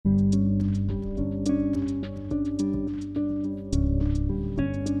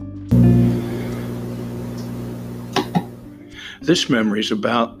This memory's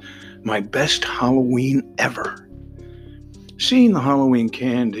about my best Halloween ever. Seeing the Halloween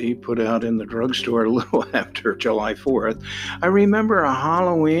candy put out in the drugstore a little after July 4th, I remember a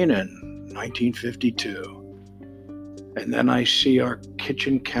Halloween in 1952. And then I see our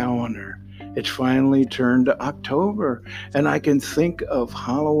kitchen calendar. It's finally turned to October, and I can think of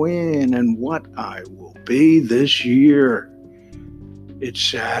Halloween and what I will be this year. It's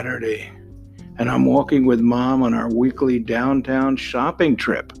Saturday, and I'm walking with Mom on our weekly downtown shopping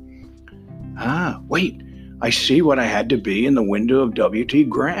trip. Wait, I see what I had to be in the window of W.T.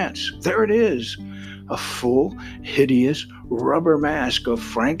 Grant's. There it is, a full, hideous rubber mask of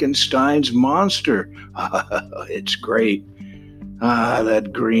Frankenstein's monster. It's great.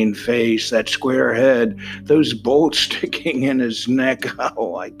 That green face, that square head, those bolts sticking in his neck.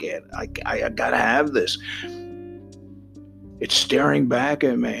 Oh, I gotta have this. It's staring back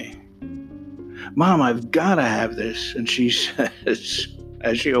at me. Mom, I've gotta have this. And she says,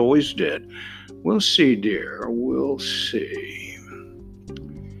 as she always did, "We'll see, dear, we'll see."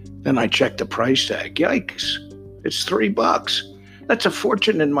 Then I checked the price tag. Yikes, it's $3. That's a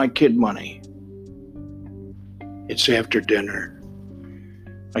fortune in my kid money. It's after dinner.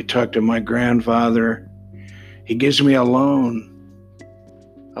 I talked to my grandfather. He gives me a loan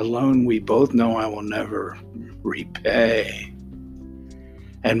we both know I will never repay.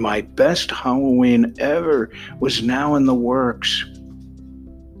 And my best Halloween ever was now in the works.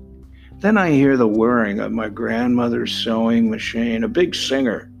 Then I hear the whirring of my grandmother's sewing machine, a big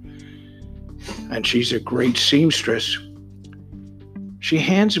singer, and she's a great seamstress. She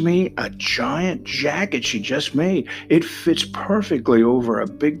hands me a giant jacket she just made. It fits perfectly over a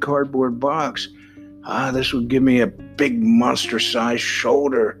big cardboard box. This would give me a big monster-sized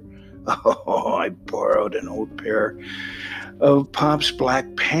shoulder. Oh, I borrowed an old pair of Pop's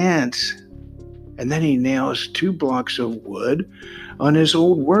black pants. And then he nails 2 blocks of wood on his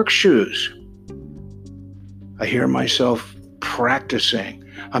old work shoes. I hear myself practicing.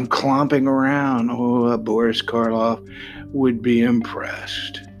 I'm clomping around. Oh, Boris Karloff would be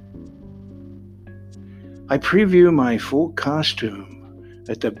impressed. I preview my full costume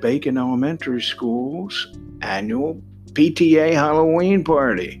at the Bacon Elementary School's annual PTA Halloween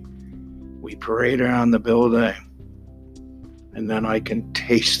party. We parade around the building, and then I can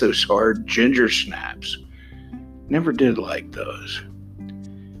taste those hard ginger snaps. Never did like those.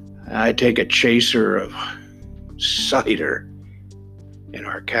 I take a chaser of cider in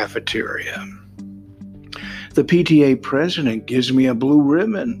our cafeteria. The PTA president gives me a blue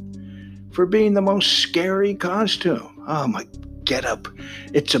ribbon for being the most scary costume. Oh, my getup,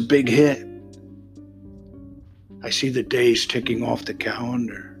 it's a big hit. I see the days ticking off the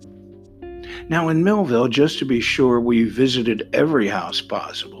calendar. Now in Millville, just to be sure we visited every house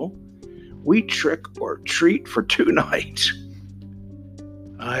possible, we trick or treat for 2 nights.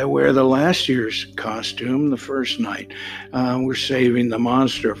 I wear the last year's costume the first night. We're saving the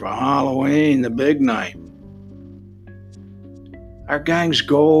monster for Halloween, the big night. Our gang's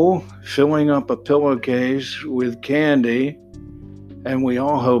goal, filling up a pillowcase with candy, and we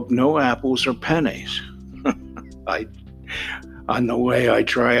all hope no apples or pennies. On the way, I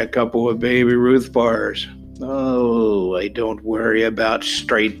try a couple of Baby Ruth bars. Oh, I don't worry about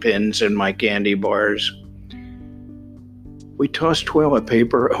straight pins in my candy bars. We toss toilet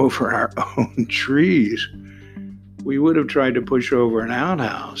paper over our own trees. We would have tried to push over an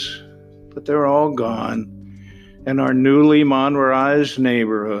outhouse, but they're all gone in our newly modernized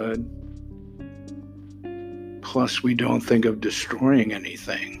neighborhood. Plus, we don't think of destroying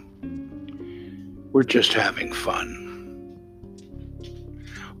anything. We're just having fun.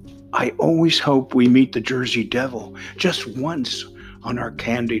 I always hope we meet the Jersey Devil just once on our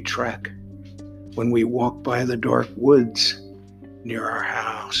candy trek when we walk by the dark woods near our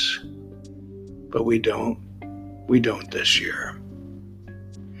house. But we don't this year.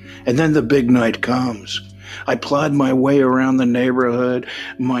 And then the big night comes. I plod my way around the neighborhood,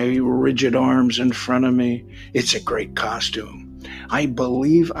 my rigid arms in front of me. It's a great costume. I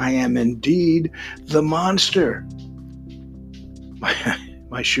believe I am indeed the monster.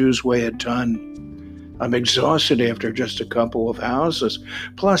 My shoes weigh a ton. I'm exhausted after just a couple of houses.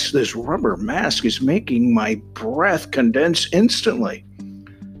 Plus, this rubber mask is making my breath condense instantly.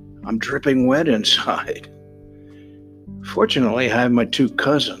 I'm dripping wet inside. Fortunately, I have my 2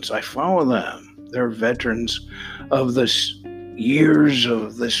 cousins. I follow them. They're veterans of this years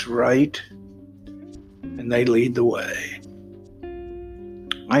of this rite, and they lead the way.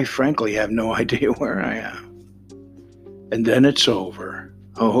 I frankly have no idea where I am. And then it's over.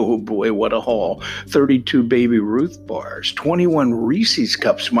 Oh boy, what a haul. 32 Baby Ruth bars, 21 Reese's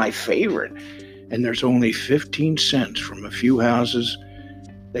cups, my favorite. And there's only 15 cents from a few houses.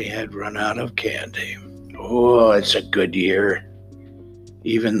 They had run out of candy. Oh, it's a good year.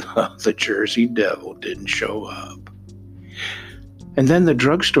 Even though the Jersey Devil didn't show up. And then the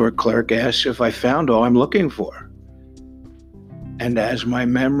drugstore clerk asks if I found all I'm looking for. And as my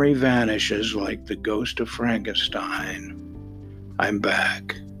memory vanishes like the ghost of Frankenstein, I'm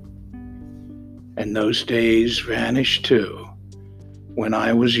back. And those days vanish too, when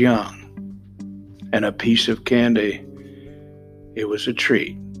I was young. And a piece of candy, it was a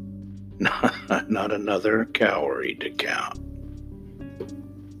treat, not another calorie to count.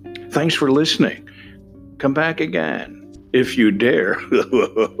 Thanks for listening. Come back again, if you dare.